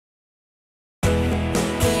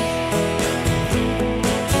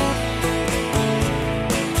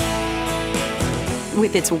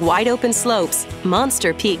With its wide-open slopes,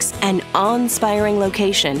 monster peaks, and awe-inspiring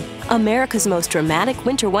location, America's most dramatic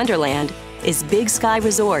winter wonderland is Big Sky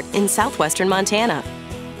Resort in southwestern Montana.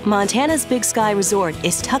 Montana's Big Sky Resort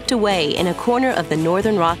is tucked away in a corner of the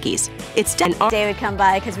northern Rockies. It's an day would come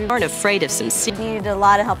by because we aren't afraid of some needed a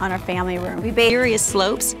lot of help on our family room. We serious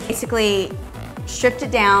slopes. basically stripped it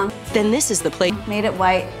down, Then this is the place made it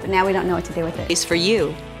white, but now we don't know what to do with it. for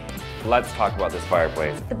you. Let's talk about this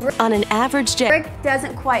fireplace. On an average day, Brick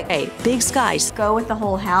doesn't quite Big Sky's go with the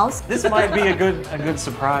whole house. This might be a good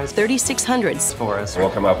surprise 3,600 for us. We'll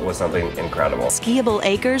come up with something incredible. skiable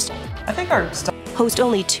acres I think our style host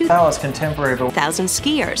only is contemporary, but 2,000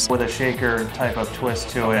 skiers. with a shaker type of twist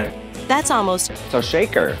to it. That's almost So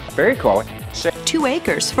shaker, very cool. 2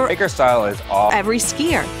 acres for Shaker style is all every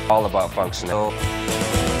skier. about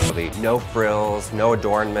functionality. No frills, no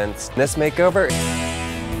adornments. This makeover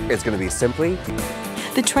is going to be simply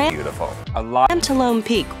The beautiful. A lot Tulum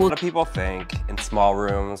Peak will of people think in small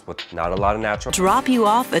rooms with not a lot of natural drop you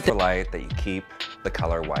off at the light that you keep the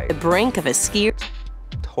color white. brink of a skier's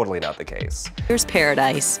Totally not the case.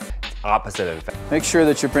 paradise. Opposite in fact. Make sure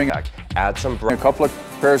that you bring Add some a couple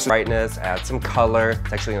of pairs of brightness, add some color.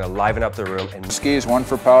 It's actually going to liven up the room and skis, one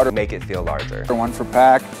for powder, make it feel larger. one for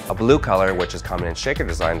pack, A blue color, which is common in shaker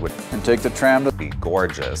design, would and take the tram to be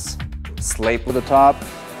gorgeous. Slate the top.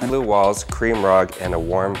 blue walls, cream rug, and a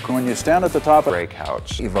warm When you stand at the top of gray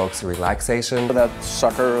couch. Evokes relaxation that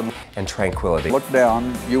sucker and tranquility. look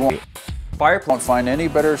down, you won't Fireplace find any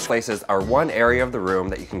better places are one area of the room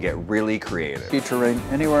that you can get really creative. ski terrain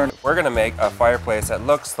anywhere in We're gonna make a fireplace that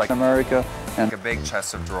looks like America and a big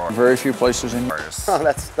chest of drawers. very few places in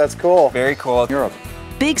That's cool. Very cool. Europe.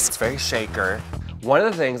 Big It's very shaker. One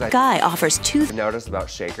of the things I Sky offers noticed about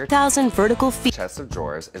shaker 2,000 vertical feet chests of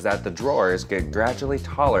drawers is that the drawers get gradually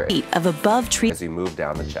taller of above tree as you move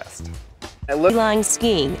down the chest. line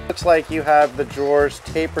skiing, Looks like you have the drawers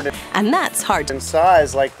tapered and that's hard in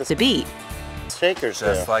size like to the beat. shakers do.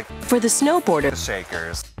 Just like For the snowboarder, the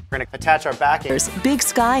shakers. We're gonna attach our backing Big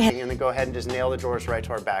Sky and then go ahead and just nail the drawers right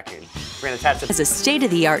to our backing. We're gonna attach has the a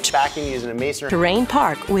state-of-the-art backing using a masonry terrain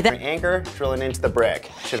park with a anchor, drilling into the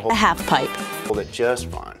brick. Should hold half pipe. it just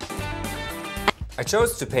fine. I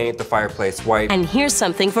chose to paint the fireplace white And here's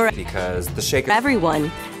something for because the shaker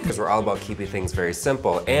everyone. because we're all about keeping things very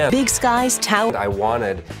simple, and Big Sky's I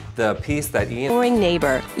wanted the piece that Ian towering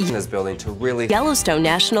neighbor, is building to really Yellowstone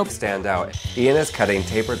National stand out. Ian is cutting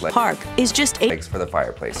tapered Park, is just legs for the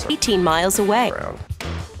fireplace 18 miles away. around.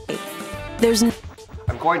 There's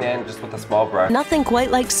I'm going in just with a small brush nothing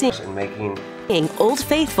quite like seeing and making Old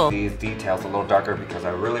Faithful these details a little darker because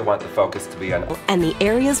I really want the focus to be on and the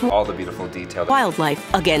area's all the beautiful detail that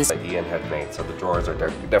wildlife against Ian had made. So the drawers are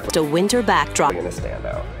definitely a winter backdrop. going to stand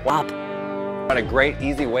out. Up. Want a great,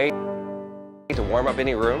 easy way to warm up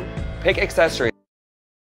any room? Pick accessories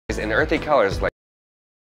in earthy colors like